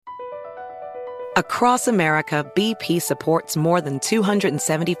Across America, BP supports more than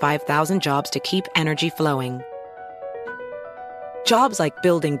 275,000 jobs to keep energy flowing. Jobs like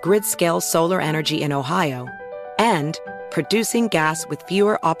building grid-scale solar energy in Ohio and producing gas with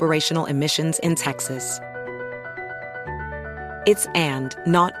fewer operational emissions in Texas. It's and,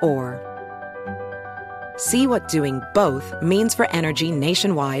 not or. See what doing both means for energy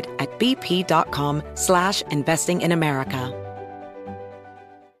nationwide at bp.com/investing in America.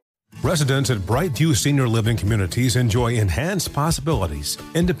 Residents at Brightview Senior Living Communities enjoy enhanced possibilities,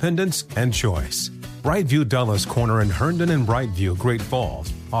 independence, and choice. Brightview Dulles Corner in Herndon and Brightview, Great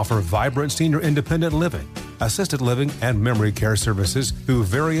Falls, offer vibrant senior independent living, assisted living, and memory care services through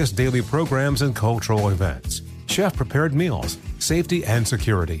various daily programs and cultural events. Chef-prepared meals, safety and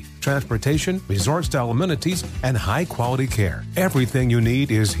security, transportation, resort-style amenities, and high-quality care. Everything you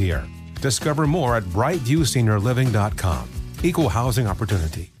need is here. Discover more at brightviewseniorliving.com. Equal housing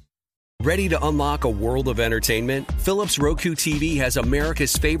opportunity. Ready to unlock a world of entertainment? Philips Roku TV has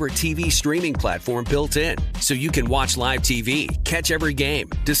America's favorite TV streaming platform built in, so you can watch live TV, catch every game,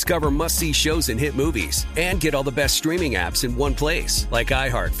 discover must-see shows and hit movies, and get all the best streaming apps in one place, like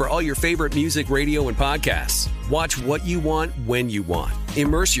iHeart for all your favorite music, radio, and podcasts. Watch what you want, when you want.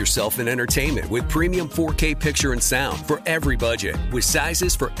 Immerse yourself in entertainment with premium 4K picture and sound for every budget, with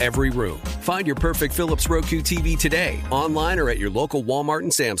sizes for every room. Find your perfect Philips Roku TV today, online or at your local Walmart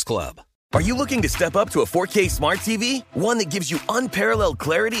and Sam's Club. Are you looking to step up to a 4K smart TV? One that gives you unparalleled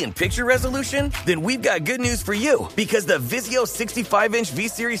clarity and picture resolution? Then we've got good news for you, because the Vizio 65-inch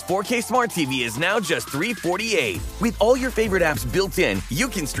V-Series 4K smart TV is now just $348. With all your favorite apps built in, you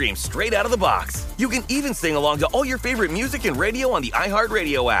can stream straight out of the box. You can even sing along to all your favorite music and radio on the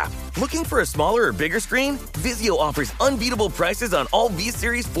iHeartRadio app. Looking for a smaller or bigger screen? Vizio offers unbeatable prices on all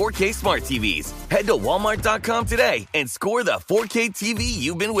V-Series 4K smart TVs. Head to Walmart.com today and score the 4K TV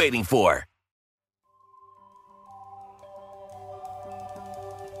you've been waiting for.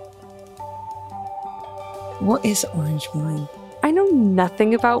 What is orange wine? I know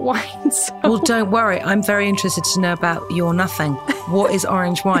nothing about wine. So. Well, don't worry. I'm very interested to know about your nothing. What is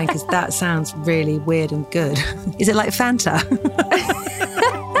orange wine? Because that sounds really weird and good. Is it like Fanta?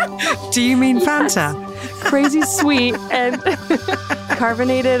 Do you mean Fanta? Crazy sweet and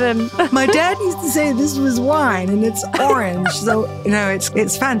carbonated and... My dad used to say this was wine and it's orange. So, no, it's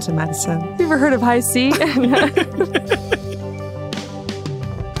Fanta, Madison. You ever heard of High C?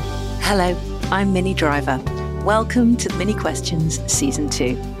 Hello, I'm Minnie Driver. Welcome to Mini Questions Season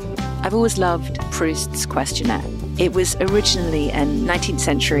 2. I've always loved Proust's questionnaire. It was originally a 19th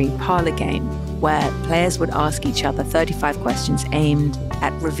century parlor game where players would ask each other 35 questions aimed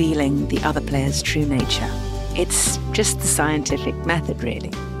at revealing the other player's true nature. It's just the scientific method,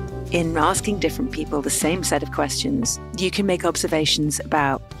 really. In asking different people the same set of questions, you can make observations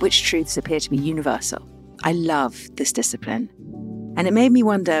about which truths appear to be universal. I love this discipline. And it made me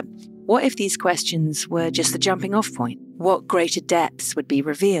wonder, what if these questions were just the jumping off point? What greater depths would be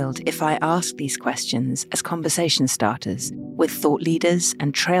revealed if I asked these questions as conversation starters with thought leaders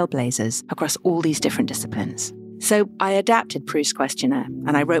and trailblazers across all these different disciplines? So I adapted Proust's questionnaire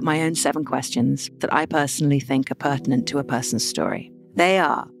and I wrote my own 7 questions that I personally think are pertinent to a person's story. They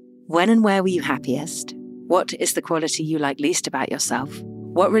are: when and where were you happiest? What is the quality you like least about yourself?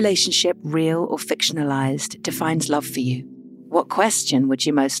 What relationship, real or fictionalized, defines love for you? What question would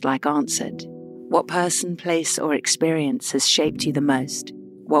you most like answered? What person, place, or experience has shaped you the most?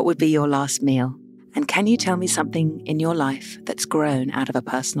 What would be your last meal? And can you tell me something in your life that's grown out of a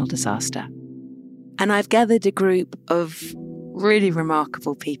personal disaster? And I've gathered a group of really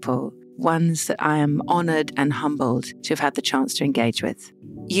remarkable people, ones that I am honored and humbled to have had the chance to engage with.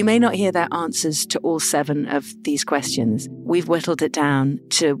 You may not hear their answers to all 7 of these questions. We've whittled it down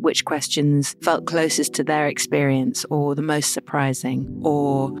to which questions felt closest to their experience or the most surprising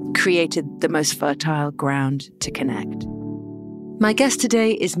or created the most fertile ground to connect. My guest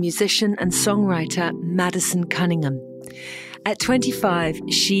today is musician and songwriter Madison Cunningham. At 25,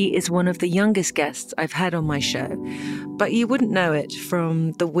 she is one of the youngest guests I've had on my show, but you wouldn't know it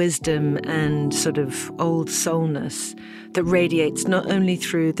from the wisdom and sort of old soulness that radiates not only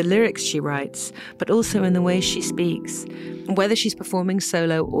through the lyrics she writes, but also in the way she speaks. Whether she's performing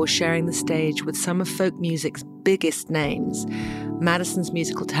solo or sharing the stage with some of folk music's biggest names, Madison's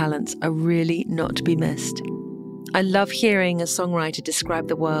musical talents are really not to be missed. I love hearing a songwriter describe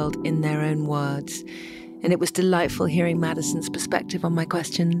the world in their own words. And it was delightful hearing Madison's perspective on my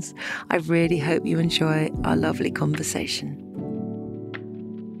questions. I really hope you enjoy our lovely conversation.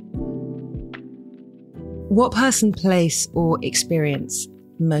 What person, place, or experience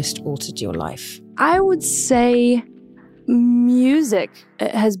most altered your life? I would say Music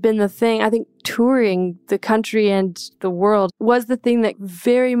has been the thing. I think touring the country and the world was the thing that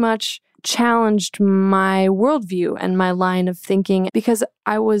very much challenged my worldview and my line of thinking, because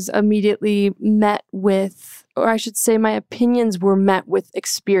I was immediately met with, or I should say my opinions were met with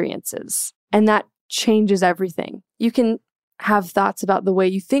experiences. And that changes everything. You can have thoughts about the way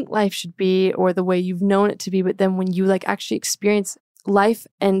you think life should be or the way you've known it to be, but then when you actually experience life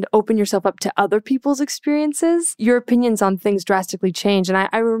and open yourself up to other people's experiences, your opinions on things drastically change. And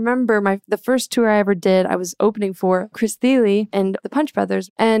I remember the first tour I ever did, I was opening for Chris Thile and the Punch Brothers.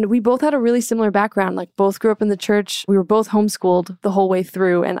 And we both had a really similar background, both grew up in the church. We were both homeschooled the whole way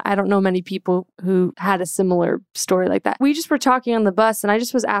through. And I don't know many people who had a similar story like that. We just were talking on the bus and I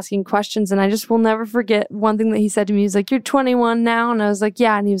just was asking questions. And I just will never forget one thing that he said to me. He was like, "You're 21 now?" And I was like,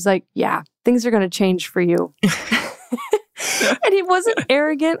 "Yeah." And he was like, "Yeah, things are going to change for you." And he wasn't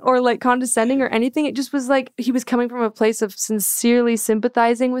arrogant or condescending or anything. It just was he was coming from a place of sincerely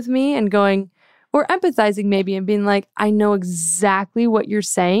sympathizing with me and going, or empathizing maybe, and being like, "I know exactly what you're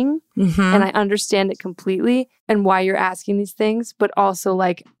saying and I understand it completely and why you're asking these things, but also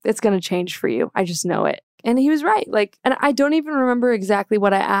it's going to change for you. I just know it." And he was right. And I don't even remember exactly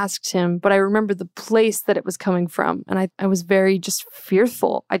what I asked him, but I remember the place that it was coming from. And I was very just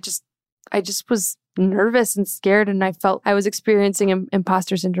fearful. I just was nervous and scared, and I felt I was experiencing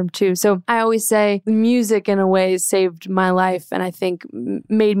imposter syndrome too. So I always say music in a way saved my life, and I think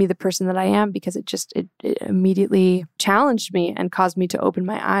made me the person that I am, because it immediately challenged me and caused me to open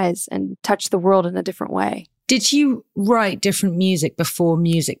my eyes and touch the world in a different way. Did you write different music before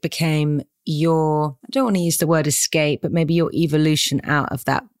music became your, I don't want to use the word escape, but maybe your evolution out of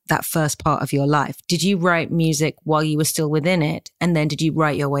that first part of your life? Did you write music while you were still within it? And then did you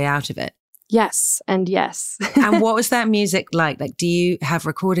write your way out of it? Yes, and yes. And what was that music like? Do you have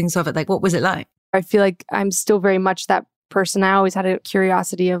recordings of it? What was it like? I feel like I'm still very much that person. I always had a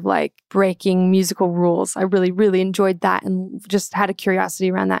curiosity of breaking musical rules. I really, really enjoyed that and just had a curiosity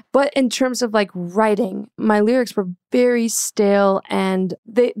around that. But in terms of writing, my lyrics were very stale and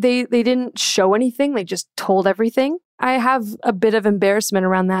they didn't show anything. They just told everything. I have a bit of embarrassment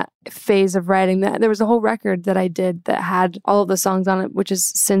around that phase of writing. That there was a whole record that I did that had all of the songs on it, which has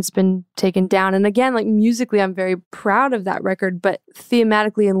since been taken down. And again, musically, I'm very proud of that record, but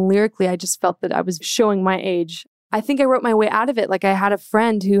thematically and lyrically, I just felt that I was showing my age. I think I wrote my way out of it. I had a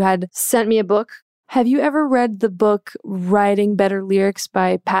friend who had sent me a book. Have you ever read the book Writing Better Lyrics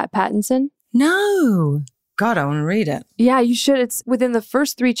by Pat Pattinson? No. God, I want to read it. Yeah, you should. It's within the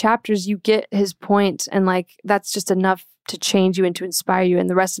first 3 chapters, you get his point, and that's just enough to change you and to inspire you. And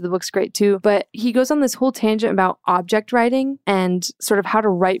the rest of the book's great too. But he goes on this whole tangent about object writing and sort of how to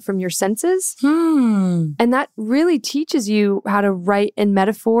write from your senses. And that really teaches you how to write in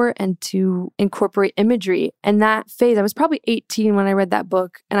metaphor and to incorporate imagery. And that phase, I was probably 18 when I read that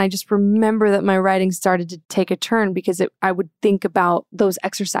book. And I just remember that my writing started to take a turn because I would think about those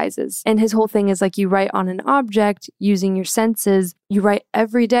exercises. And his whole thing is you write on an object using your senses. You write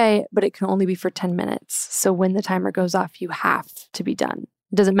every day, but it can only be for 10 minutes. So when the timer goes off, you have to be done.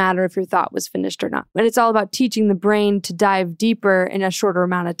 It doesn't matter if your thought was finished or not. And it's all about teaching the brain to dive deeper in a shorter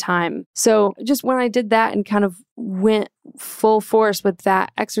amount of time. So just when I did that and kind of went full force with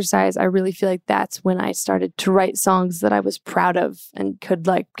that exercise, I really feel like that's when I started to write songs that I was proud of and could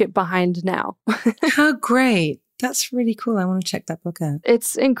get behind now. How great. That's really cool. I want to check that book out.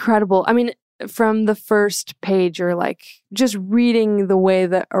 It's incredible. I mean, from the first page, you're just reading the way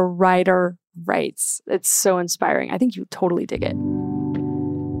that a writer writes. It's so inspiring. I think you totally dig it.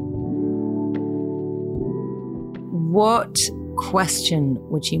 What question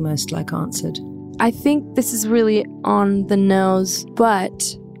would you most like answered? I think this is really on the nose,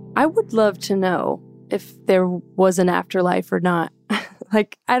 but I would love to know if there was an afterlife or not.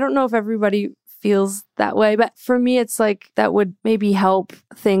 I don't know if everybody feels that way, but for me, it's that would maybe help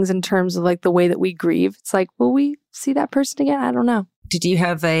things in terms of the way that we grieve. It's will we see that person again? I don't know. Did you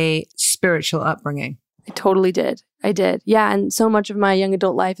have a spiritual upbringing? I totally did. I did. Yeah. And so much of my young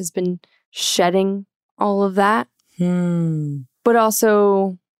adult life has been shedding all of that, but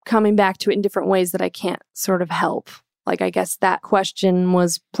also coming back to it in different ways that I can't sort of help. I guess that question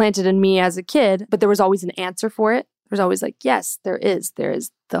was planted in me as a kid, but there was always an answer for it. There's always yes, there is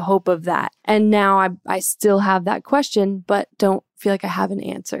the hope of that. And now I still have that question, but don't feel like I have an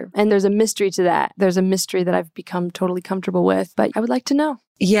answer. And there's a mystery to that. There's a mystery that I've become totally comfortable with, but I would like to know.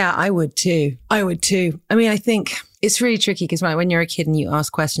 Yeah, I would too. I mean, I think it's really tricky because when you're a kid and you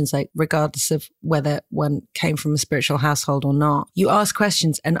ask questions, regardless of whether one came from a spiritual household or not, you ask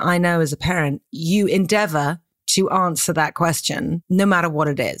questions. And I know as a parent, you endeavor to answer that question, no matter what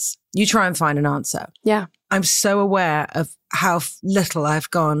it is. You try and find an answer. Yeah. I'm so aware of how little I've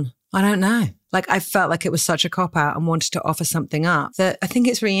gone, I don't know. Like I felt like it was such a cop-out and wanted to offer something up that I think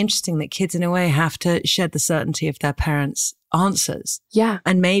it's really interesting that kids in a way have to shed the certainty of their parents' answers. Yeah.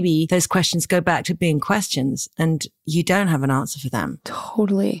 And maybe those questions go back to being questions and you don't have an answer for them.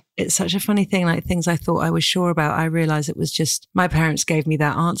 Totally. It's such a funny thing, like things I thought I was sure about, I realized it was just my parents gave me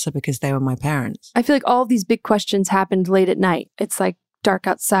that answer because they were my parents. I feel like all of these big questions happened late at night. It's like dark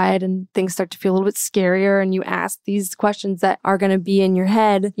outside and things start to feel a little bit scarier and you ask these questions that are going to be in your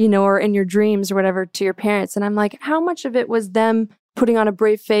head, you know, or in your dreams or whatever to your parents. And I'm like, how much of it was them putting on a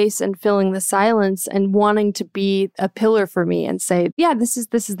brave face and filling the silence and wanting to be a pillar for me and say, yeah, this is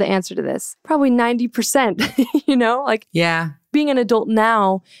the answer to this. Probably 90%, you know, like yeah, being an adult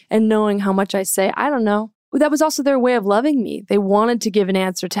now and knowing how much I say, I don't know. That was also their way of loving me. They wanted to give an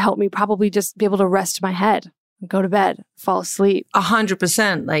answer to help me probably just be able to rest my head. Go to bed, fall asleep.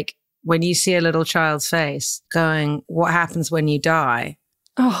 100%. Like when you see a little child's face going, what happens when you die?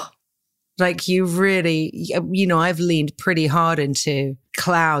 Oh, like you really, you know, I've leaned pretty hard into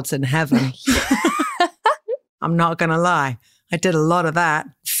clouds and heaven. I'm not going to lie. I did a lot of that,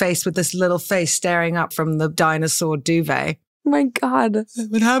 faced with this little face staring up from the dinosaur duvet. My God.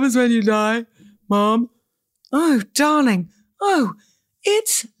 What happens when you die, Mom? Oh, darling. Oh,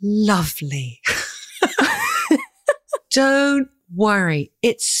 it's lovely. Don't worry.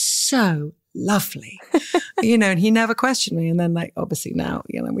 It's so lovely. You know, and he never questioned me. And then like, obviously now,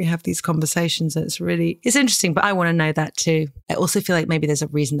 you know, we have these conversations and it's interesting, but I want to know that too. I also feel like maybe there's a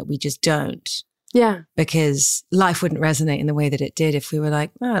reason that we just don't. Yeah. Because life wouldn't resonate in the way that it did if we were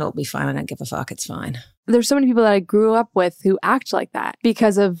like, oh, it'll be fine. I don't give a fuck. It's fine. There's so many people that I grew up with who act like that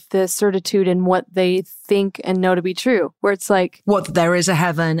because of the certitude in what they think and know to be true, where it's like, what, that there is a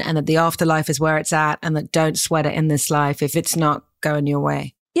heaven and that the afterlife is where it's at and that don't sweat it in this life if it's not going your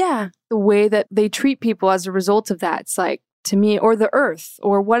way. Yeah. The way that they treat people as a result of that. It's like, to me, or the earth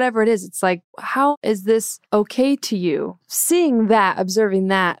or whatever it is. It's like, how is this okay to you? Seeing that, observing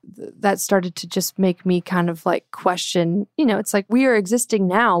that started to just make me kind of like question, you know, it's like we are existing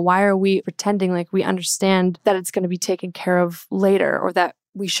now. Why are we pretending like we understand that it's going to be taken care of later or that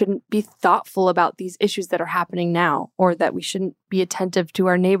we shouldn't be thoughtful about these issues that are happening now or that we shouldn't be attentive to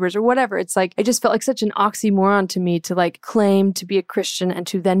our neighbors or whatever. It's like, it just felt like such an oxymoron to me to like claim to be a Christian and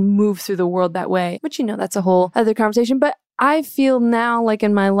to then move through the world that way, which, you know, that's a whole other conversation. But I feel now, like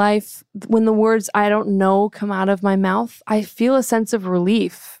in my life, when the words I don't know come out of my mouth, I feel a sense of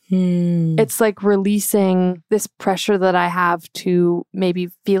relief. It's like releasing this pressure that I have to maybe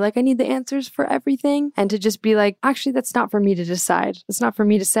feel like I need the answers for everything and to just be like, actually, that's not for me to decide. It's not for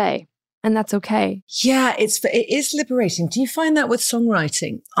me to say. And that's okay. Yeah, it is liberating. Do you find that with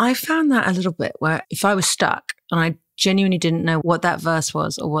songwriting? I found that a little bit where if I was stuck and I genuinely didn't know what that verse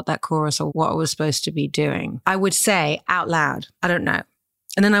was or what that chorus or what I was supposed to be doing, I would say out loud, I don't know.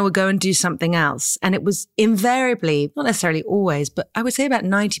 And then I would go and do something else. And it was invariably, not necessarily always, but I would say about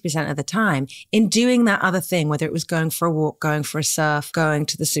 90% of the time in doing that other thing, whether it was going for a walk, going for a surf, going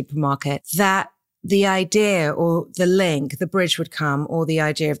to the supermarket, that the idea or the link, the bridge would come, or the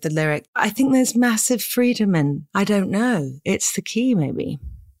idea of the lyric. I think there's massive freedom in, I don't know. It's the key maybe.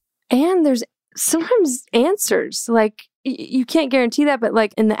 And there's sometimes answers, like you can't guarantee that, but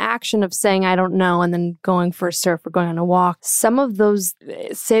like in the action of saying, I don't know, and then going for a surf or going on a walk, some of those,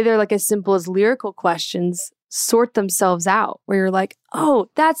 say they're like as simple as lyrical questions, sort themselves out where you're like, oh,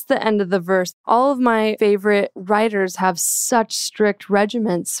 that's the end of the verse. All of my favorite writers have such strict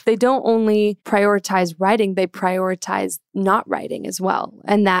regiments. They don't only prioritize writing, they prioritize not writing as well.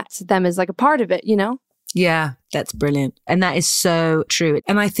 And that to them is like a part of it, you know? Yeah, that's brilliant. And that is so true.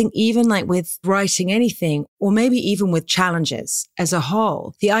 And I think even like with writing anything, or maybe even with challenges as a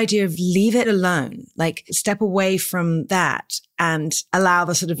whole, the idea of leave it alone, like step away from that and allow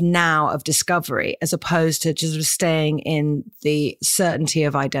the sort of now of discovery as opposed to just staying in the certainty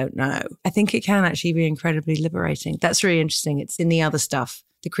of I don't know. I think it can actually be incredibly liberating. That's really interesting. It's in the other stuff.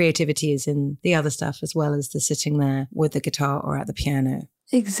 The creativity is in the other stuff as well as the sitting there with the guitar or at the piano.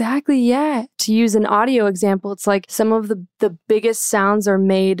 Exactly, yeah. To use an audio example, it's like some of the biggest sounds are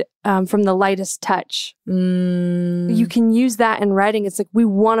made from the lightest touch. You can use that in writing. It's like we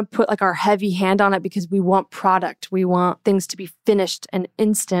want to put like our heavy hand on it because we want product. We want things to be finished and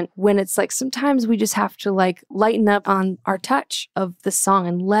instant, when it's like sometimes we just have to like lighten up on our touch of the song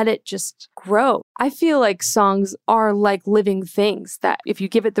and let it just grow. I feel like songs are like living things that if you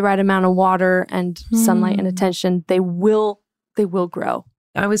give it the right amount of water and sunlight and attention, they will grow.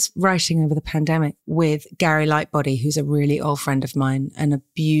 I was writing over the pandemic with Gary Lightbody, who's a really old friend of mine and a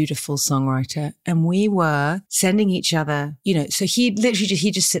beautiful songwriter. And we were sending each other, you know, so he'd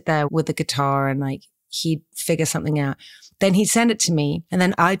just sit there with the guitar and like he'd figure something out. Then he'd send it to me and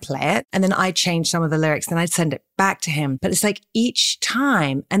then I'd play it and then I'd change some of the lyrics. Then I'd send it back to him. But it's like each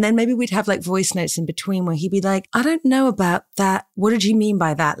time. And then maybe we'd have like voice notes in between where he'd be like, I don't know about that. What did you mean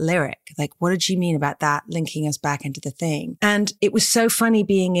by that lyric? Like, what did you mean about that linking us back into the thing? And it was so funny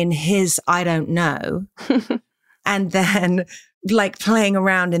being in his I don't know. And then like playing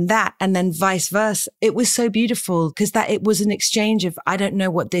around in that and then vice versa. It was so beautiful because that it was an exchange of, I don't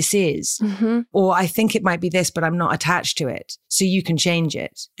know what this is, or I think it might be this, but I'm not attached to it. So you can change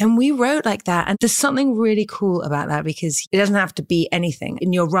it. And we wrote like that. And there's something really cool about that because it doesn't have to be anything.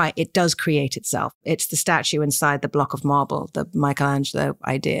 And you're right. It does create itself. It's the statue inside the block of marble, the Michelangelo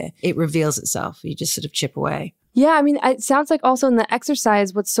idea. It reveals itself. You just sort of chip away. Yeah, I mean, it sounds like also in the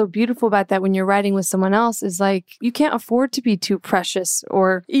exercise, what's so beautiful about that when you're writing with someone else is like, you can't afford to be too precious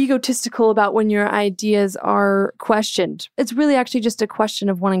or egotistical about when your ideas are questioned. It's really actually just a question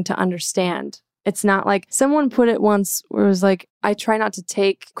of wanting to understand. It's not like someone put it once where it was like, I try not to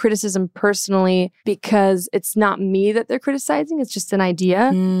take criticism personally because it's not me that they're criticizing. It's just an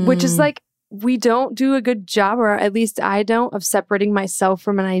idea, which is like, we don't do a good job, or at least I don't, of separating myself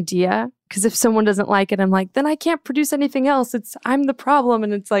from an idea. Because if someone doesn't like it, I'm like, then I can't produce anything else. I'm the problem.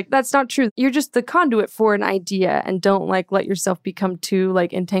 And it's like, that's not true. You're just the conduit for an idea and don't like let yourself become too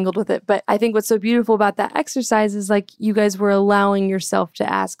like entangled with it. But I think what's so beautiful about that exercise is like you guys were allowing yourself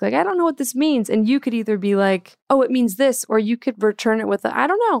to ask, like, I don't know what this means. And you could either be like, oh, it means this, or you could return it with, I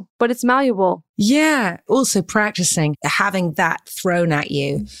don't know, but it's malleable. Yeah. Also practicing, having that thrown at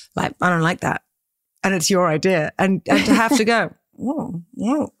you, like, I don't like that. And it's your idea. And to have to go,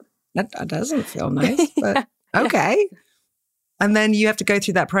 that doesn't feel nice, but okay. And then you have to go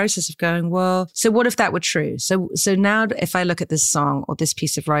through that process of going, well, so what if that were true? So now if I look at this song or this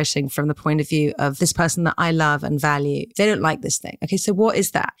piece of writing from the point of view of this person that I love and value, they don't like this thing. Okay, so what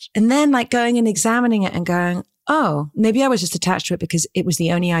is that? And then like going and examining it and going, oh, maybe I was just attached to it because it was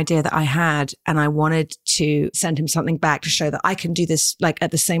the only idea that I had. And I wanted to send him something back to show that I can do this like at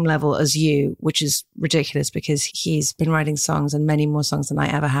the same level as you, which is ridiculous because he's been writing songs and many more songs than I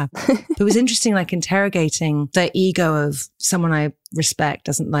ever have. But it was interesting, like interrogating the ego of someone I respect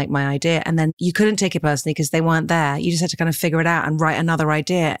doesn't like my idea. And then you couldn't take it personally because they weren't there. You just had to kind of figure it out and write another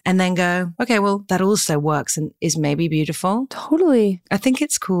idea and then go, okay, well, that also works and is maybe beautiful. Totally. I think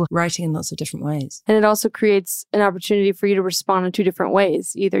it's cool writing in lots of different ways. And it also creates an opportunity for you to respond in two different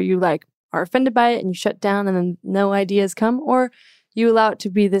ways. Either you like are offended by it and you shut down and then no ideas come, or you allow it to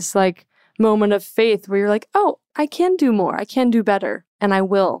be this like moment of faith where you're like, oh, I can do more. I can do better. And I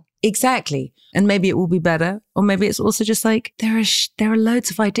will. Exactly. And maybe it will be better. Or maybe it's also just like, there are loads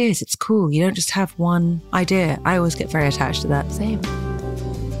of ideas. It's cool. You don't just have one idea. I always get very attached to that. Same.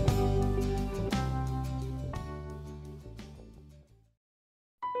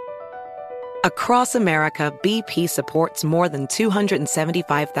 Across America, BP supports more than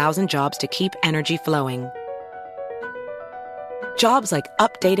 275,000 jobs to keep energy flowing. Jobs like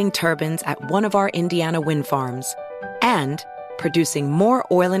updating turbines at one of our Indiana wind farms and producing more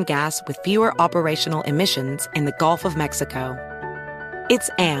oil and gas with fewer operational emissions in the Gulf of Mexico.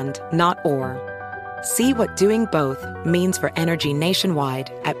 It's and, not or. See what doing both means for energy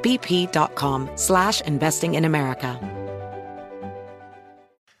nationwide at bp.com/investing in America.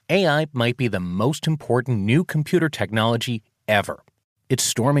 AI might be the most important new computer technology ever. It's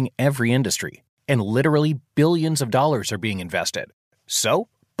storming every industry, and literally billions of dollars are being invested. So,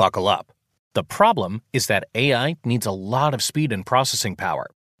 buckle up. The problem is that AI needs a lot of speed and processing power.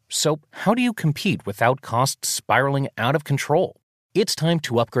 So, how do you compete without costs spiraling out of control? It's time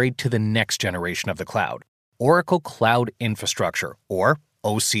to upgrade to the next generation of the cloud, Oracle Cloud Infrastructure, or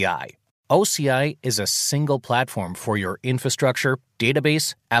OCI. OCI is a single platform for your infrastructure,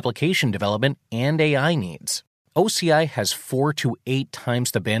 database, application development, and AI needs. OCI has 4 to 8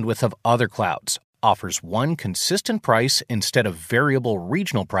 times the bandwidth of other clouds, offers one consistent price instead of variable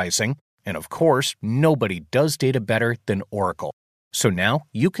regional pricing, and of course, nobody does data better than Oracle. So now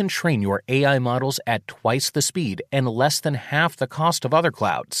you can train your AI models at twice the speed and less than half the cost of other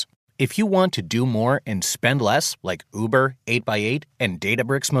clouds. If you want to do more and spend less, like Uber, 8x8, and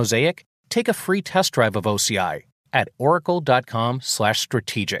Databricks Mosaic, take a free test drive of OCI at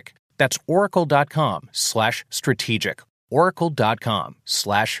oracle.com/strategic. That's oracle.com/strategic.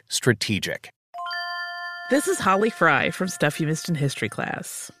 oracle.com/strategic. This is Holly Fry from Stuff You Missed in History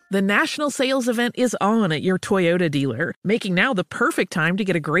class. The national sales event is on at your Toyota dealer, making now the perfect time to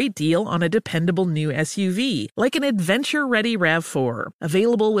get a great deal on a dependable new SUV, like an adventure-ready RAV4.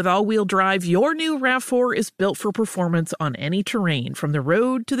 Available with all-wheel drive, your new RAV4 is built for performance on any terrain, from the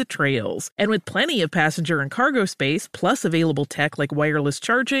road to the trails. And with plenty of passenger and cargo space, plus available tech like wireless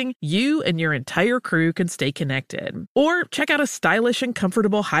charging, you and your entire crew can stay connected. Or check out a stylish and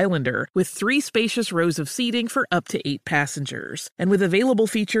comfortable Highlander with 3 spacious rows of seating for up to 8 passengers. And with available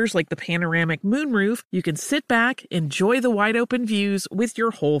features like the panoramic moonroof, you can sit back, enjoy the wide open views with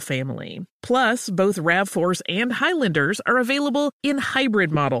your whole family. Plus, both RAV4s and Highlanders are available in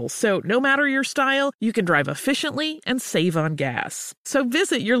hybrid models, so no matter your style, you can drive efficiently and save on gas. So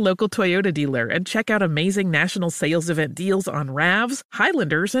visit your local Toyota dealer and check out amazing national sales event deals on RAVs,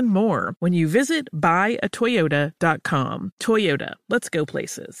 Highlanders, and more when you visit buyatoyota.com. Toyota, let's go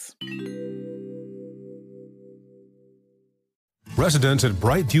places. Residents at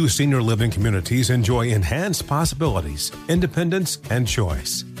Brightview Senior Living Communities enjoy enhanced possibilities, independence, and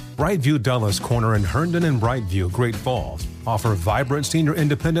choice. Brightview Dulles Corner in Herndon and Brightview, Great Falls, offer vibrant senior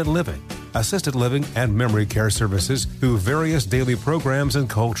independent living, assisted living, and memory care services through various daily programs and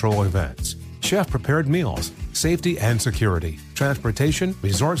cultural events. Chef-prepared meals, safety and security, transportation,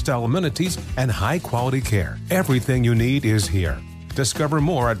 resort-style amenities, and high-quality care. Everything you need is here. Discover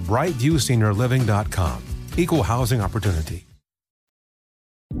more at brightviewseniorliving.com. Equal housing opportunity.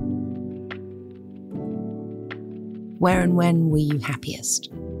 Where and when were you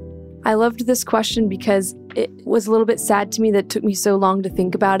happiest? I loved this question because it was a little bit sad to me that it took me so long to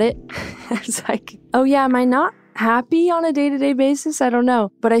think about it. I was like, oh yeah, am I not happy on a day-to-day basis? I don't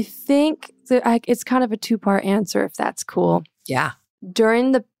know. But I think that it's kind of a 2-part answer, if that's cool. Yeah.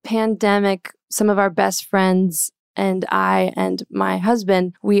 During the pandemic, some of our best friends and I and my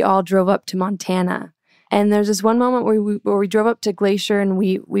husband, we all drove up to Montana. And there's this one moment where we drove up to Glacier and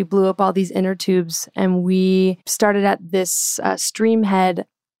we blew up all these inner tubes, and we started at this stream head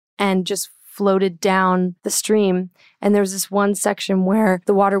and just floated down the stream. And there was this one section where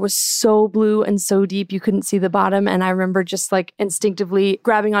the water was so blue and so deep you couldn't see the bottom. And I remember just like instinctively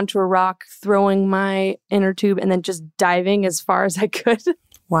grabbing onto a rock, throwing my inner tube, and then just diving as far as I could.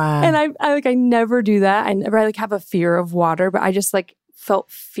 Wow. And I never do that. I never have a fear of water, but I just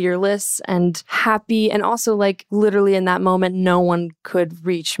felt fearless and happy. And also literally in that moment, no one could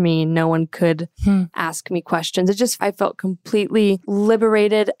reach me. No one could ask me questions. I felt completely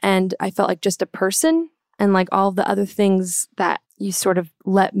liberated, and I felt like just a person, and all of the other things that you sort of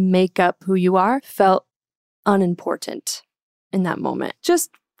let make up who you are felt unimportant in that moment.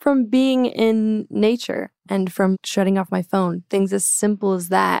 Just from being in nature and from shutting off my phone, things as simple as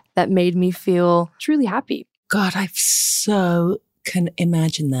that made me feel truly happy. God, I so can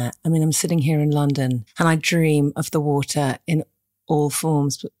imagine that. I mean, I'm sitting here in London and I dream of the water in all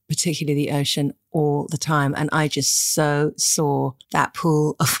forms, but particularly the ocean all the time. And I just so saw that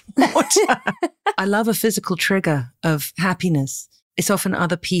pool of water. I love a physical trigger of happiness. It's often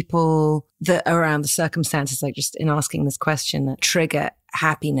other people that are around the circumstances, like just in asking this question, that trigger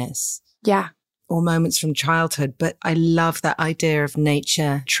happiness. Yeah. Or moments from childhood. But I love that idea of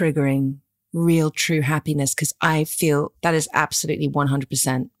nature triggering real, true happiness, because I feel that is absolutely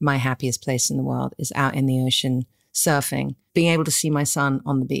 100% my happiest place in the world is out in the ocean, surfing, being able to see my son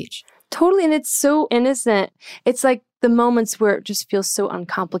on the beach. Totally. And it's so innocent. It's like the moments where it just feels so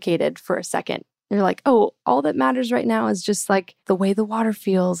uncomplicated for a second. You're like, oh, all that matters right now is just the way the water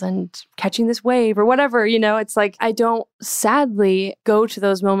feels and catching this wave or whatever, It's I don't sadly go to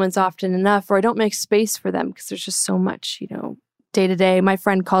those moments often enough, or I don't make space for them because there's just so much, day to day. My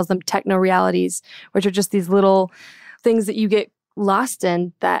friend calls them techno realities, which are just these little things that you get lost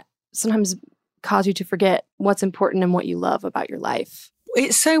in that sometimes cause you to forget what's important and what you love about your life.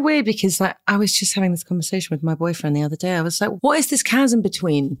 It's so weird because I was just having this conversation with my boyfriend the other day. I was like, what is this chasm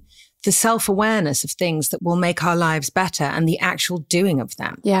between the self-awareness of things that will make our lives better and the actual doing of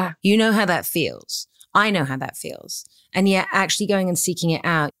them? Yeah. You know how that feels. I know how that feels. And yet actually going and seeking it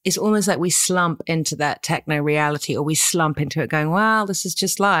out, it's almost like we slump into that techno reality, or we slump into it going, well, this is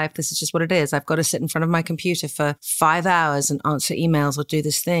just life. This is just what it is. I've got to sit in front of my computer for 5 hours and answer emails or do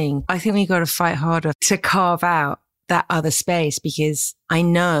this thing. I think we've got to fight harder to carve out that other space, because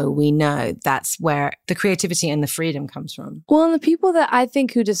we know that's where the creativity and the freedom comes from. Well, and the people that I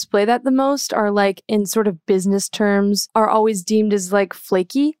think who display that the most are in sort of business terms are always deemed as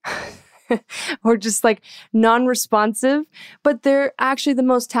flaky. Or just non-responsive, but they're actually the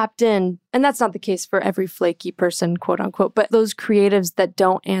most tapped in. And that's not the case for every flaky person, quote unquote, but those creatives that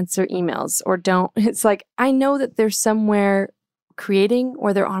don't answer emails or don't, it's I know that they're somewhere creating,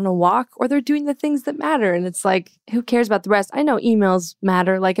 or they're on a walk, or they're doing the things that matter. And it's like, who cares about the rest? I know emails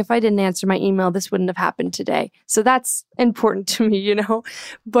matter. Like if I didn't answer my email, this wouldn't have happened today. So that's important to me, you know?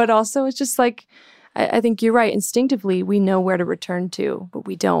 But also it's just like, I think you're right. Instinctively, we know where to return to, but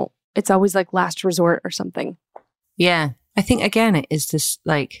we don't. It's always like last resort or something. Yeah. I think, again, it is this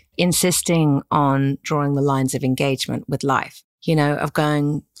like insisting on drawing the lines of engagement with life, you know, of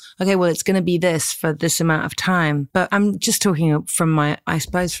going, okay, well, it's going to be this for this amount of time. But I'm just talking from my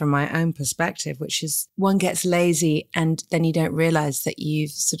own perspective, which is one gets lazy and then you don't realize that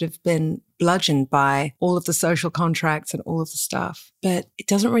you've sort of been bludgeoned by all of the social contracts and all of the stuff. But it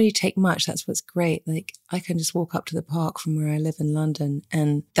doesn't really take much. That's what's great. Like I can just walk up to the park from where I live in London.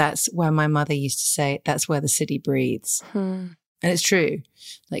 And that's where my mother used to say, that's where the city breathes. And it's true.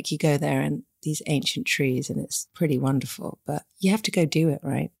 Like you go there and these ancient trees and it's pretty wonderful, but you have to go do it,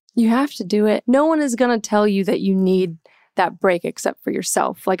 right? You have to do it. No one is going to tell you that you need that break except for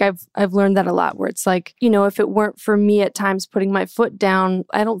yourself. Like I've learned that a lot, where it's like, you know, if it weren't for me at times putting my foot down,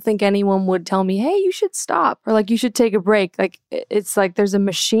 I don't think anyone would tell me, hey, you should stop, or like you should take a break. Like it's like there's a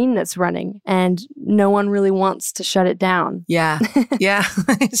machine that's running and no one really wants to shut it down. Yeah. Yeah,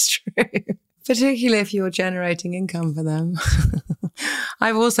 it's true. Particularly if you're generating income for them.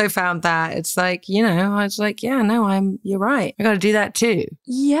 I've also found that it's like, you know, I was like, yeah, no, you're right. I got to do that too.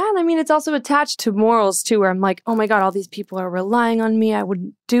 Yeah. And I mean, it's also attached to morals too, where I'm like, oh my God, all these people are relying on me. I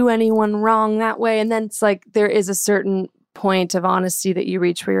wouldn't do anyone wrong that way. And then it's like, there is a certain point of honesty that you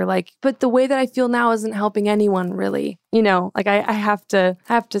reach where you're like, but the way that I feel now isn't helping anyone really. You know, like I have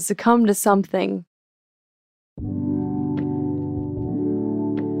to succumb to something.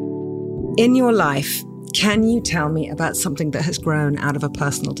 In your life, can you tell me about something that has grown out of a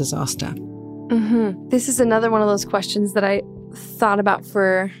personal disaster? This is another one of those questions that I thought about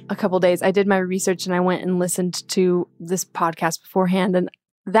for a couple days. I did my research and I went and listened to this podcast beforehand. And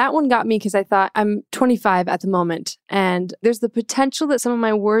that one got me because I thought, I'm 25 at the moment, and there's the potential that some of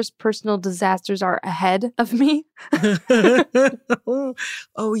my worst personal disasters are ahead of me.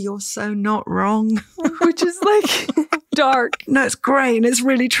 Oh, you're so not wrong. Which is like dark. No, it's great and it's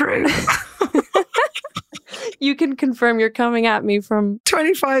really true. You can confirm you're coming at me from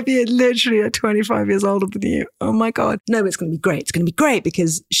 25 years, literally 25 years older than you. Oh my God. No, it's going to be great. It's going to be great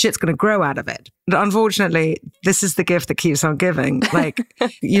because shit's going to grow out of it. But unfortunately, this is the gift that keeps on giving. Like,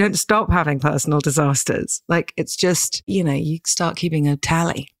 you don't stop having personal disasters. Like, it's just, you know, you start keeping a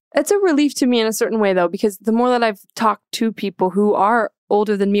tally. It's a relief to me in a certain way, though, because the more that I've talked to people who are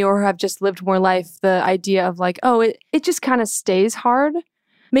older than me or have just lived more life, the idea of like, oh, it just kind of stays hard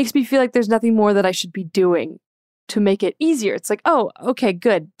makes me feel like there's nothing more that I should be doing to make it easier. It's like, oh, okay,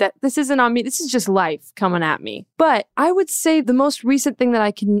 good. That this isn't on me. This is just life coming at me. But I would say the most recent thing that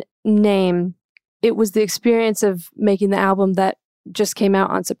I can name, it was the experience of making the album that just came out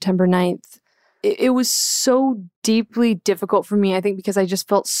on September 9th. It was so deeply difficult for me, I think, because I just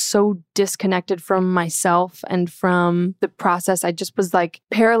felt so disconnected from myself and from the process. I just was like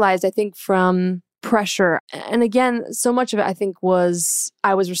paralyzed, I think, from pressure. And again, so much of it, I think, was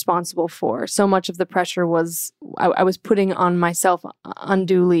I was responsible for. So much of the pressure was I was putting on myself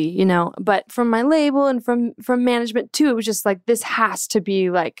unduly, you know. But from my label and from management too, it was just like, this has to be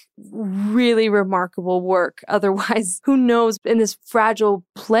like really remarkable work. Otherwise, who knows, in this fragile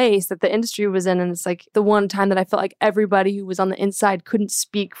place that the industry was in. And it's like the one time that I felt like everybody who was on the inside couldn't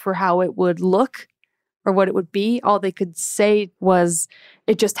speak for how it would look or what it would be. All they could say was,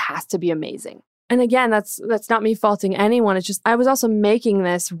 it just has to be amazing. And again, that's not me faulting anyone. It's just, I was also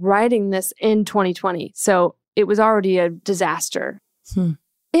writing this in 2020. So it was already a disaster.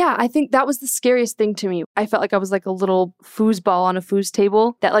 Yeah, I think that was the scariest thing to me. I felt like I was like a little foosball on a foos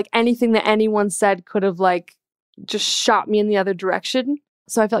table, that like anything that anyone said could have like just shot me in the other direction.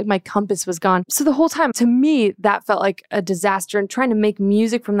 So I felt like my compass was gone. So the whole time, to me, that felt like a disaster. And trying to make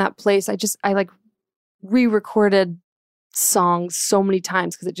music from that place, I like re-recorded songs so many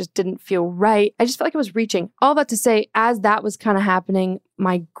times because it just didn't feel right. I just felt like I was reaching. All that to say, as that was kind of happening,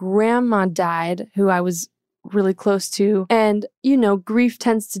 my grandma died, who I was really close to. And, you know, grief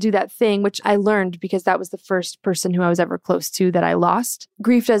tends to do that thing, which I learned because that was the first person who I was ever close to that I lost.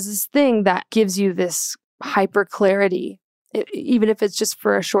 Grief does this thing that gives you this hyper clarity, even if it's just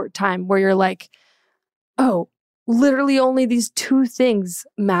for a short time, where you're like, oh, literally only these two things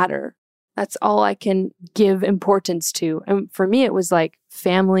matter. That's all I can give importance to. And for me, it was like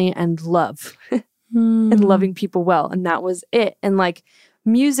family and love and loving people well. And that was it. And like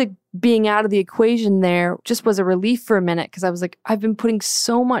music being out of the equation there just was a relief for a minute, because I was like, I've been putting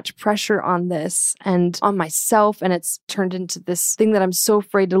so much pressure on this and on myself, and it's turned into this thing that I'm so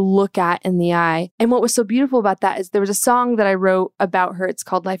afraid to look at in the eye. And what was so beautiful about that is there was a song that I wrote about her. It's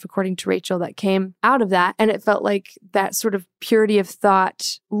called Life According to Rachel, that came out of that. And it felt like that sort of purity of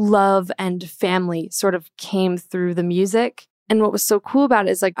thought, love, and family sort of came through the music. And what was so cool about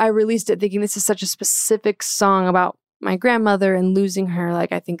it is like I released it thinking this is such a specific song about my grandmother and losing her.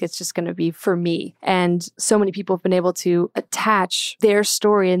 Like, I think it's just going to be for me. And so many people have been able to attach their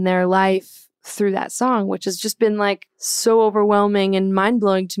story in their life through that song, which has just been like so overwhelming and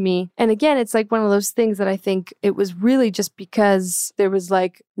mind-blowing to me. And again, it's like one of those things that I think it was really just because there was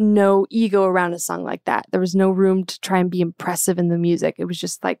like no ego around a song like that. There was no room to try and be impressive in the music. It was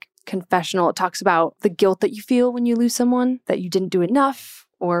just like confessional. It talks about the guilt that you feel when you lose someone, that you didn't do enough,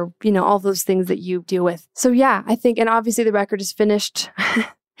 or, you know, all those things that you deal with. So yeah, I think, and obviously the record is finished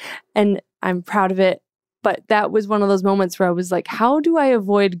and I'm proud of it. But that was one of those moments where I was like, how do I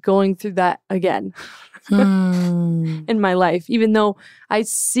avoid going through that again in my life? Even though I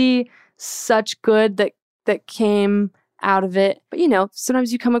see such good that came out of it. But, you know,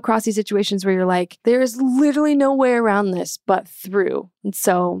 sometimes you come across these situations where you're like, there's literally no way around this but through. And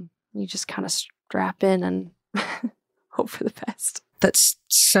so you just kind of strap in and hope for the best. That's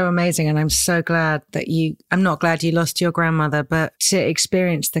so amazing. And I'm so glad that I'm not glad you lost your grandmother, but to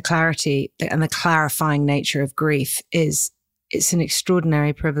experience the clarity and the clarifying nature of grief it's an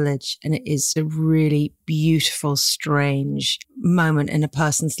extraordinary privilege. And it is a really beautiful, strange moment in a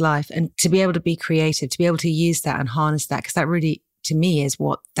person's life. And to be able to be creative, to be able to use that and harness that, because that really, to me, is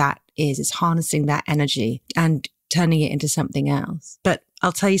what that is. It's harnessing that energy and turning it into something else. But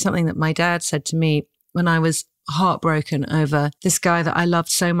I'll tell you something that my dad said to me when I was heartbroken over this guy that I loved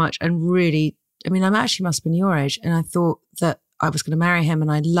so much, and really, I mean, I actually must have been your age, and I thought that I was going to marry him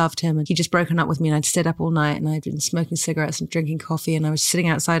and I loved him, and he'd just broken up with me, and I'd stayed up all night and I'd been smoking cigarettes and drinking coffee, and I was sitting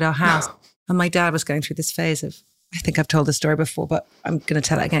outside our house and my dad was going through this phase of, I think I've told this story before, but I'm going to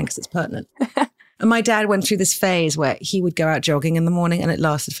tell it again because it's pertinent. And my dad went through this phase where he would go out jogging in the morning, and it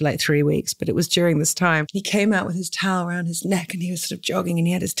lasted for like 3 weeks, but it was during this time. He came out with his towel around his neck and he was sort of jogging, and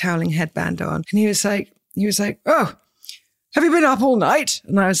he had his toweling headband on, and he was like, oh, have you been up all night?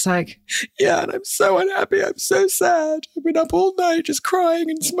 And I was like, yeah, and I'm so unhappy. I'm so sad. I've been up all night just crying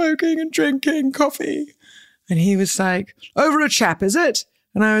and smoking and drinking coffee. And he was like, over a chap, is it?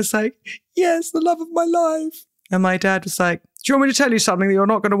 And I was like, yes, the love of my life. And my dad was like, do you want me to tell you something that you're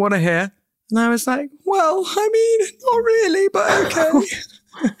not going to want to hear? And I was like, well, I mean, not really, but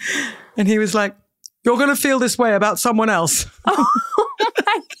okay. And he was like, you're going to feel this way about someone else. Oh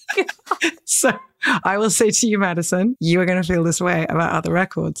my God. So I will say to you, Madison, you are going to feel this way about other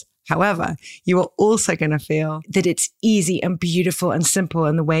records. However, you are also going to feel that it's easy and beautiful and simple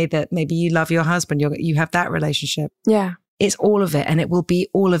in the way that maybe you love your husband, you have that relationship. Yeah. It's all of it, and it will be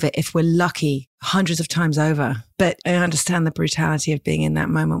all of it if we're lucky, hundreds of times over. But I understand the brutality of being in that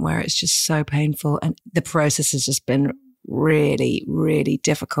moment where it's just so painful, and the process has just been really, really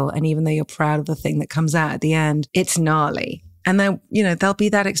difficult. And even though you're proud of the thing that comes out at the end, it's gnarly. And then, you know, there'll be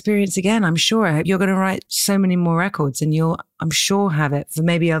that experience again, I'm sure. You're going to write so many more records, and you'll, I'm sure, have it for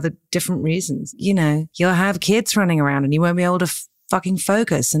maybe other different reasons. You know, you'll have kids running around and you won't be able to fucking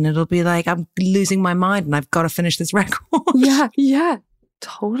focus, and it'll be like, I'm losing my mind and I've got to finish this record. Yeah,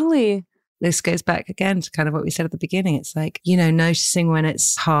 totally. This goes back again to kind of what we said at the beginning. It's like, you know, noticing when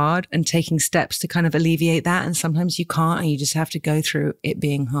it's hard and taking steps to kind of alleviate that. And sometimes you can't, and you just have to go through it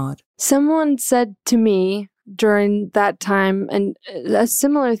being hard. Someone said to me during that time, and a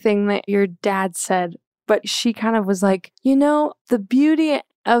similar thing that your dad said, but she kind of was like, you know, the beauty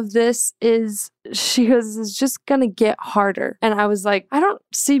of this is, she goes, it's just gonna get harder. And I was like, I don't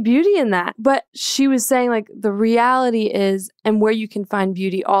see beauty in that. But she was saying, like, the reality is, and where you can find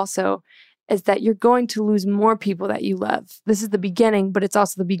beauty also, is that you're going to lose more people that you love. This is the beginning, but it's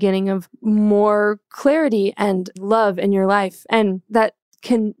also the beginning of more clarity and love in your life. And that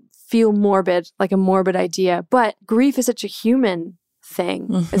can feel morbid, like a morbid idea. But grief is such a human thing.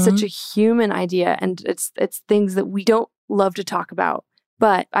 Mm-hmm. It's such a human idea. And it's things that we don't love to talk about.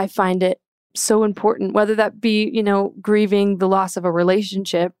 But I find it so important, whether that be, you know, grieving the loss of a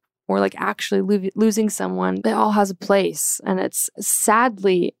relationship or like actually losing someone. It all has a place, and it's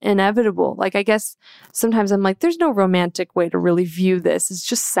sadly inevitable. Like, I guess sometimes I'm like, there's no romantic way to really view this. It's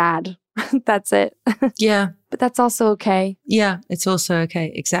just sad. That's it. Yeah. But that's also okay. Yeah, it's also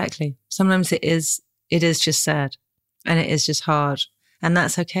okay. Exactly. Sometimes it is just sad, and it is just hard. And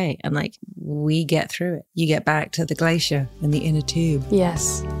that's okay. And like, we get through it. You get back to the glacier and the inner tube.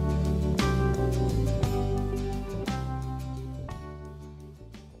 Yes.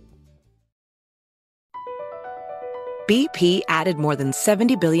 BP added more than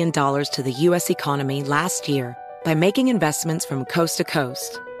 $70 billion to the U.S. economy last year by making investments from coast to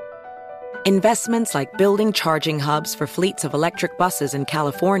coast. Investments like building charging hubs for fleets of electric buses in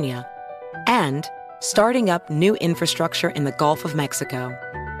California and starting up new infrastructure in the Gulf of Mexico.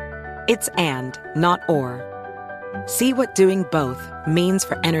 It's and, not or. See what doing both means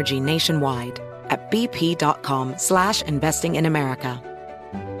for energy nationwide at bp.com/investing in America.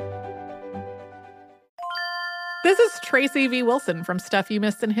 This is Tracy V. Wilson from Stuff You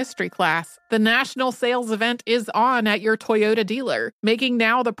Missed in History class. The national sales event is on at your Toyota dealer, making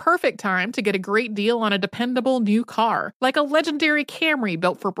now the perfect time to get a great deal on a dependable new car. Like a legendary Camry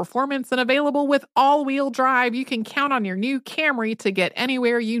built for performance and available with all-wheel drive, you can count on your new Camry to get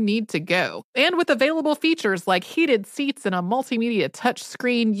anywhere you need to go. And with available features like heated seats and a multimedia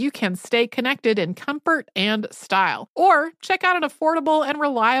touchscreen, you can stay connected in comfort and style. Or check out an affordable and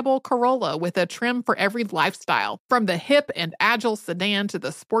reliable Corolla with a trim for every lifestyle. From the hip and agile sedan to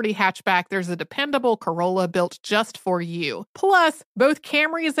the sporty hatchback, there's a dependable Corolla built just for you. Plus, both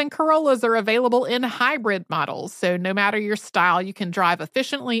Camrys and Corollas are available in hybrid models, so no matter your style, you can drive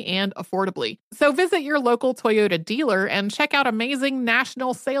efficiently and affordably. So visit your local Toyota dealer and check out amazing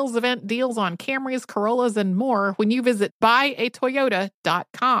national sales event deals on Camrys, Corollas, and more when you visit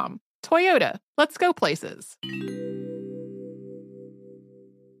buyatoyota.com. Toyota, let's go places.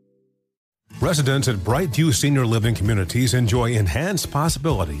 Residents at Brightview Senior Living Communities enjoy enhanced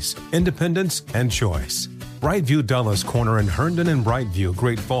possibilities, independence, and choice. Brightview Dulles Corner in Herndon and Brightview,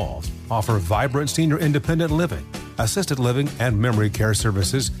 Great Falls, offer vibrant senior independent living, assisted living, and memory care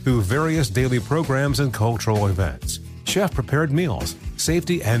services through various daily programs and cultural events. Chef-prepared meals,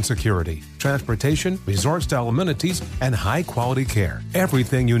 safety and security, transportation, resort-style amenities, and high-quality care.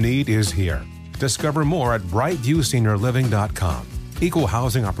 Everything you need is here. Discover more at brightviewseniorliving.com. Equal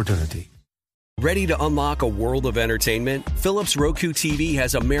housing opportunity. Ready to unlock a world of entertainment? Philips Roku TV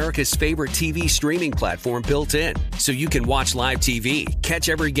has America's favorite TV streaming platform built in, so you can watch live TV, catch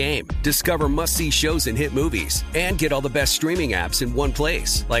every game, discover must-see shows and hit movies, and get all the best streaming apps in one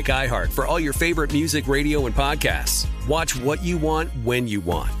place, like iHeart for all your favorite music, radio, and podcasts. Watch what you want, when you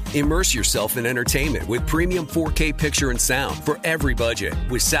want. Immerse yourself in entertainment with premium 4K picture and sound for every budget,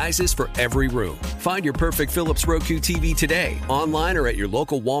 with sizes for every room. Find your perfect Philips Roku TV today, online or at your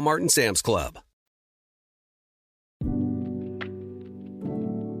local Walmart and Sam's Club.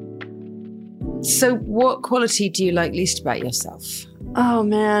 So what quality do you like least about yourself? Oh,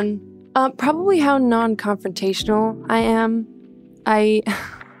 man. Probably how non-confrontational I am. I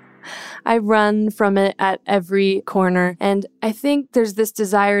run from it at every corner. And I think there's this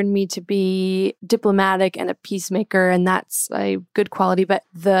desire in me to be diplomatic and a peacemaker, and that's a good quality. But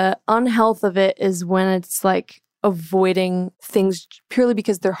the unhealth of it is when it's like avoiding things purely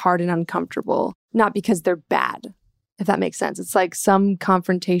because they're hard and uncomfortable, not because they're bad. If that makes sense. It's like some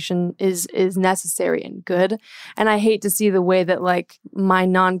confrontation is necessary and good. And I hate to see the way that like my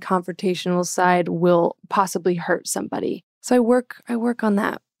non-confrontational side will possibly hurt somebody. So I work on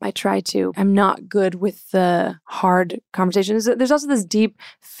that. I try to. I'm not good with the hard conversations. There's also this deep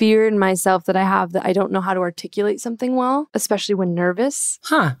fear in myself that I have that I don't know how to articulate something well, especially when nervous.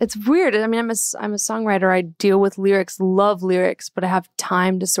 It's weird. I mean, I'm a songwriter. I deal with lyrics, love lyrics, but I have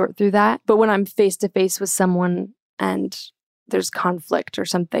time to sort through that. But when I'm face to face with someone and there's conflict or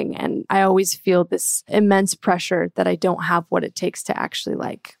something, and I always feel this immense pressure that I don't have what it takes to actually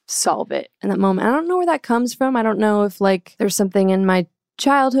like solve it in that moment. I don't know where that comes from. I don't know if like there's something in my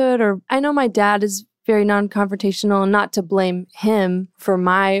childhood, or I know my dad is very non-confrontational, and not to blame him for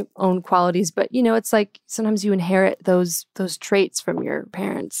my own qualities, but you know, it's like sometimes you inherit those traits from your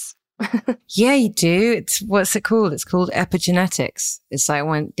parents. Yeah, you do. What's it called? It's called epigenetics. It's like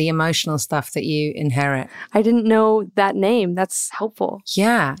when the emotional stuff that you inherit. I didn't know that name. That's helpful.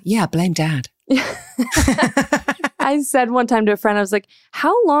 Yeah, blame dad. I said one time to a friend, I was like,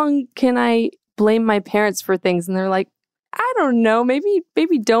 how long can I blame my parents for things? And they're like, I don't know, maybe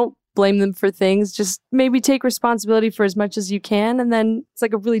don't blame them for things. Just maybe take responsibility for as much as you can. And then it's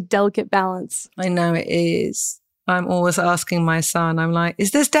like a really delicate balance. I know it is. I'm always asking my son, I'm like, is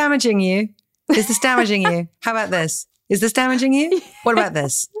this damaging you? Is this damaging you? How about this? Is this damaging you? What about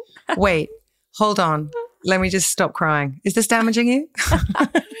this? Wait, hold on. Let me just stop crying. Is this damaging you?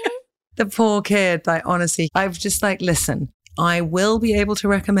 The poor kid, like, honestly, I've just like, listen, I will be able to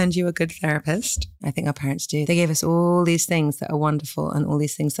recommend you a good therapist. I think our parents do. They gave us all these things that are wonderful and all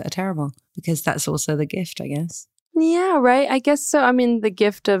these things that are terrible, because that's also the gift, I guess. Yeah, right. I guess so. I mean, the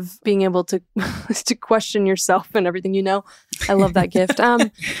gift of being able to to question yourself and everything, you know. I love that gift.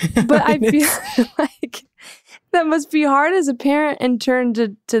 But I feel like That must be hard as a parent in turn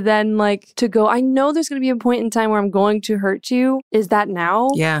to then like to go, I know there's going to be a point in time where I'm going to hurt you. Is that now?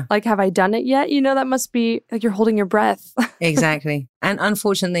 Yeah. Like, have I done it yet? You know, that must be like you're holding your breath. Exactly. And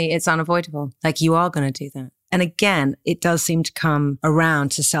unfortunately, it's unavoidable. Like, you are going to do that. And again, it does seem to come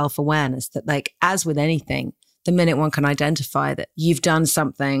around to self-awareness that, like, as with anything, the minute one can identify that you've done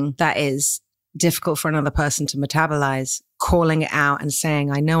something that is difficult for another person to metabolize, calling it out and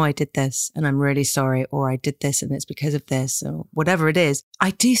saying, I know I did this and I'm really sorry, or I did this and it's because of this, or whatever it is.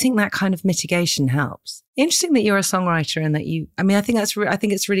 I do think that kind of mitigation helps. Interesting that you're a songwriter and that I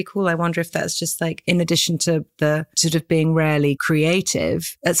think it's really cool. I wonder if that's just like, in addition to the sort of being rarely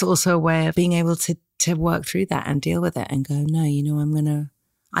creative, that's also a way of being able to work through that and deal with it and go, no, you know,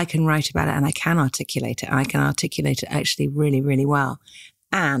 I can write about it and I can articulate it, and I can articulate it actually really, really well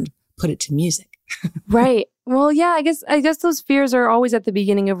and put it to music. Right. Well, yeah, I guess those fears are always at the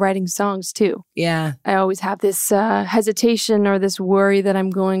beginning of writing songs too. Yeah. I always have this hesitation or this worry that I'm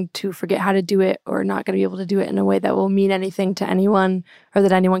going to forget how to do it, or not going to be able to do it in a way that will mean anything to anyone or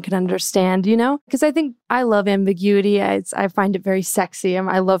that anyone can understand, you know? Because I think I love ambiguity. I find it very sexy.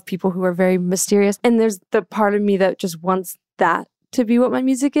 I love people who are very mysterious. And there's the part of me that just wants that to be what my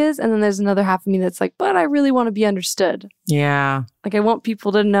music is. And then there's another half of me that's like, but I really want to be understood. Yeah. Like, I want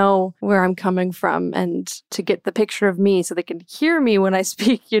people to know where I'm coming from and to get the picture of me so they can hear me when I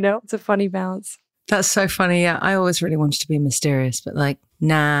speak, you know? It's a funny balance. That's so funny. Yeah, I always really wanted to be mysterious, but like,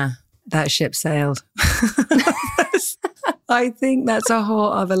 nah, that ship sailed. I think that's a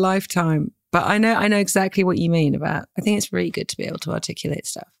whole other lifetime. But I know exactly what you mean about, I think it's really good to be able to articulate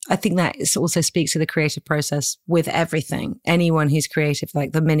stuff. I think that also speaks to the creative process with everything. Anyone who's creative,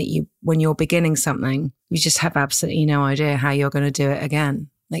 like the minute when you're beginning something, you just have absolutely no idea how you're going to do it again.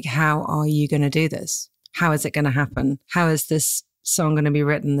 Like, how are you going to do this? How is it going to happen? How is this song going to be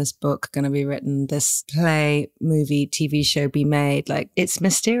written? This book going to be written? This play, movie, TV show be made? Like, it's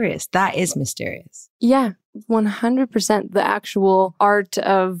mysterious. That is mysterious. Yeah. 100%. The actual art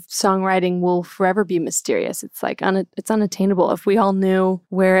of songwriting will forever be mysterious. It's like it's unattainable. If we all knew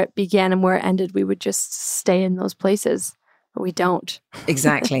where it began and where it ended, we would just stay in those places, but we don't.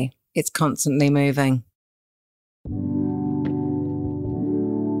 Exactly. It's constantly moving.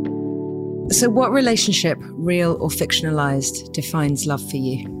 So what relationship, real or fictionalized, defines love for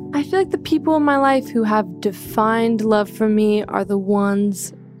you? I feel like the people in my life who have defined love for me are the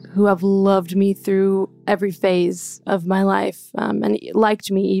ones who have loved me through every phase of my life, and liked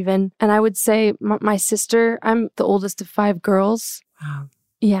me even. And I would say my sister, I'm the oldest of 5 girls. Wow.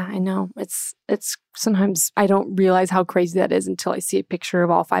 Yeah, I know. It's sometimes I don't realize how crazy that is until I see a picture of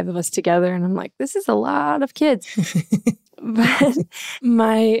all 5 of us together. And I'm like, this is a lot of kids. But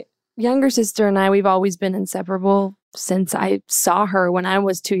my younger sister and I, we've always been inseparable since I saw her when I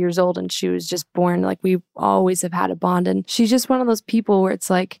was 2 years old and she was just born. Like, we always have had a bond. And she's just one of those people where it's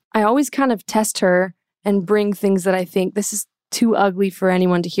like, I always kind of test her and bring things that I think this is too ugly for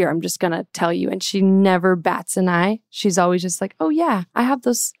anyone to hear. I'm just going to tell you. And she never bats an eye. She's always just like, oh yeah, I have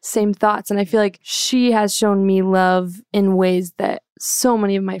those same thoughts. And I feel like she has shown me love in ways that so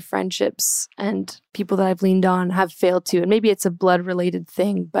many of my friendships and people that I've leaned on have failed to. And maybe it's a blood related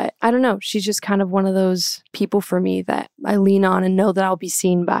thing, but I don't know. She's just kind of one of those people for me that I lean on and know that I'll be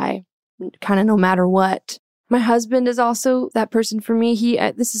seen by kind of no matter what. My husband is also that person for me.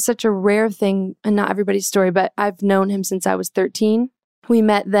 This is such a rare thing and not everybody's story, but I've known him since I was 13. We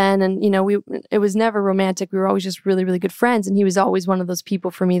met then and, you know, it was never romantic. We were always just really, really good friends. And he was always one of those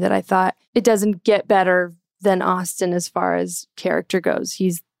people for me that I thought it doesn't get better than Austin as far as character goes.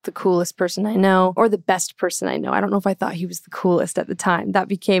 He's the coolest person I know, or the best person I know. I don't know if I thought he was the coolest at the time. That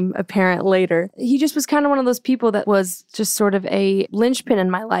became apparent later. He just was kind of one of those people that was just sort of a linchpin in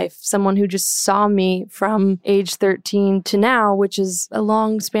my life, someone who just saw me from age 13 to now, which is a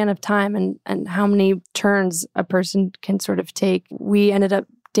long span of time, and how many turns a person can sort of take. We ended up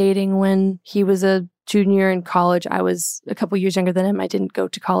dating when he was a junior in college. I was a couple years younger than him. I didn't go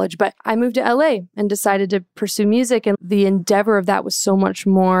to college, but I moved to LA and decided to pursue music. And the endeavor of that was so much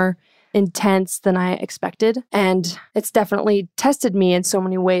more intense than I expected. And it's definitely tested me in so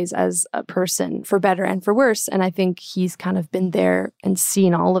many ways as a person, for better and for worse. And I think he's kind of been there and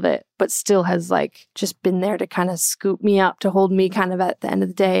seen all of it, but still has like just been there to kind of scoop me up, to hold me kind of at the end of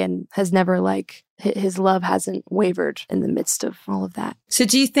the day, and has never like, his love hasn't wavered in the midst of all of that. So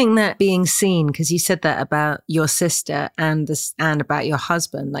do you think that being seen, because you said that about your sister and about your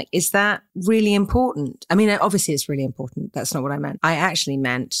husband, like, is that really important? I mean, obviously it's really important. That's not what I meant. I actually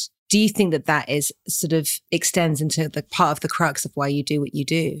meant, Do you think that that is sort of extends into the part of the crux of why you do what you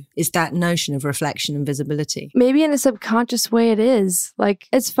do? Is that notion of reflection and visibility? Maybe in a subconscious way it is. Like,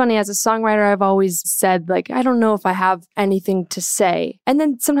 it's funny, as a songwriter, I've always said, like, I don't know if I have anything to say. And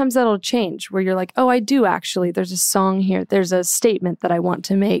then sometimes that'll change where you're like, oh, I do actually. There's a song here. There's a statement that I want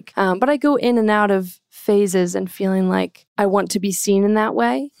to make. But I go in and out of phases and feeling like I want to be seen in that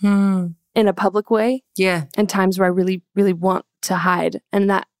way, in a public way. Yeah. And times where I really, really want to hide. And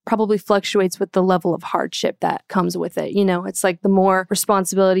that probably fluctuates with the level of hardship that comes with it. You know, it's like the more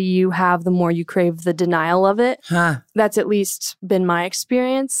responsibility you have, the more you crave the denial of it. That's at least been my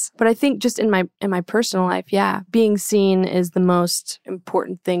experience. But I think just in my personal life, yeah, being seen is the most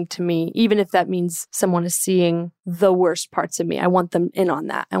important thing to me, even if that means someone is seeing the worst parts of me. I want them in on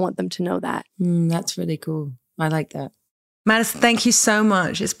that. I want them to know that. That's really cool. I like that. Madison, thank you so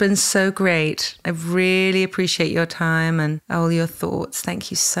much. It's been so great. I really appreciate your time and all your thoughts.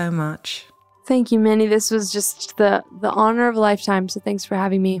 Thank you so much. Thank you, Minnie. This was just the honor of a lifetime, so thanks for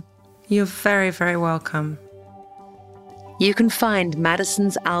having me. You're very, very welcome. You can find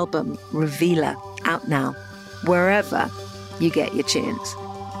Madison's album, Revealer, out now, wherever you get your tunes.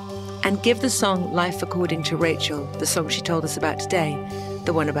 And give the song Life According to Rachel, the song she told us about today,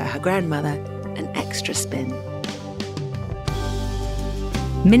 the one about her grandmother, an extra spin.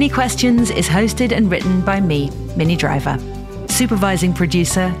 Mini Questions is hosted and written by me, Minnie Driver. Supervising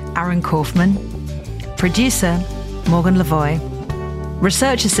producer, Aaron Kaufman. Producer, Morgan Lavoie.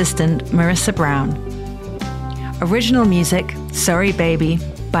 Research assistant, Marissa Brown. Original music, Sorry Baby,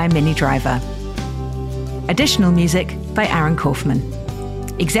 by Minnie Driver. Additional music by Aaron Kaufman.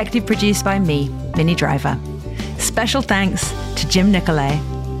 Executive produced by me, Minnie Driver. Special thanks to Jim Nicolay,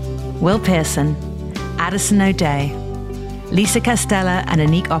 Will Pearson, Addison O'Day, Lisa Castella and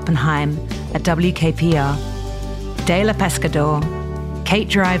Anique Oppenheim at WKPR, Dela Pescador, Kate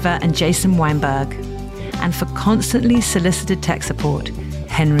Driver and Jason Weinberg, and for constantly solicited tech support,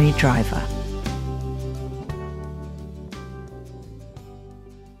 Henry Driver.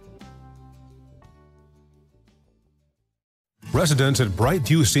 Residents at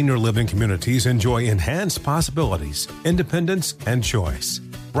Brightview Senior Living Communities enjoy enhanced possibilities, independence, and choice.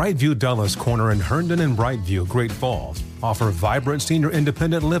 Brightview Dulles Corner in Herndon and Brightview, Great Falls, offer vibrant senior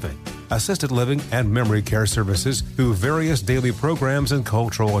independent living, assisted living, and memory care services through various daily programs and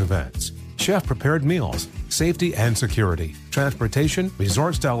cultural events. Chef-prepared meals, safety and security, transportation,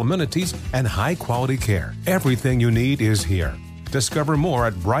 resort-style amenities, and high-quality care. Everything you need is here. Discover more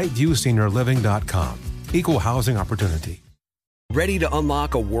at brightviewseniorliving.com. Equal housing opportunity. Ready to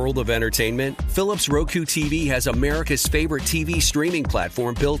unlock a world of entertainment? Philips Roku TV has America's favorite TV streaming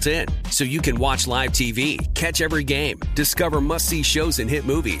platform built in, so you can watch live TV, catch every game, discover must-see shows and hit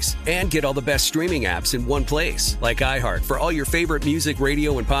movies, and get all the best streaming apps in one place, like iHeart for all your favorite music,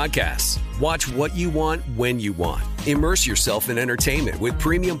 radio, and podcasts. Watch what you want, when you want. Immerse yourself in entertainment with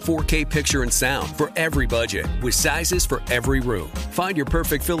premium 4K picture and sound for every budget, with sizes for every room. Find your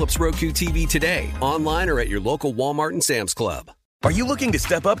perfect Philips Roku TV today, online or at your local Walmart and Sam's Club. Are you looking to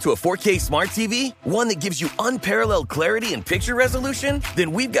step up to a 4K smart TV? One that gives you unparalleled clarity and picture resolution?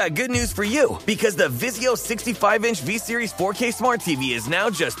 Then we've got good news for you, because the Vizio 65-inch V-Series 4K smart TV is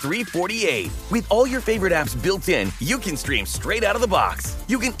now just $348. With all your favorite apps built in, you can stream straight out of the box.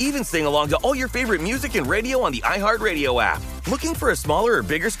 You can even sing along to all your favorite music and radio on the iHeartRadio app. Looking for a smaller or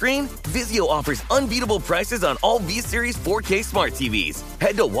bigger screen? Vizio offers unbeatable prices on all V-Series 4K smart TVs.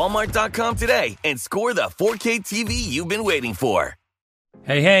 Head to Walmart.com today and score the 4K TV you've been waiting for.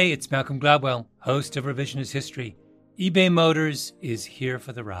 Hey, it's Malcolm Gladwell, host of Revisionist History. eBay Motors is here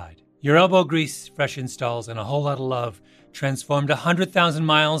for the ride. Your elbow grease, fresh installs, and a whole lot of love transformed 100,000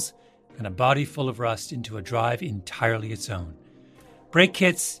 miles and a body full of rust into a drive entirely its own. Brake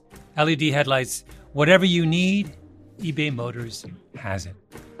kits, LED headlights, whatever you need, eBay Motors has it.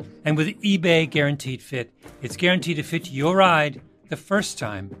 And with eBay Guaranteed Fit, it's guaranteed to fit your ride the first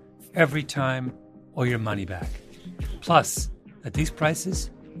time, every time, or your money back. Plus, at these prices,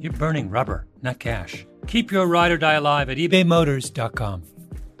 you're burning rubber, not cash. Keep your ride or die alive at ebaymotors.com.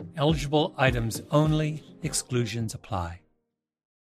 Eligible items only. Exclusions apply.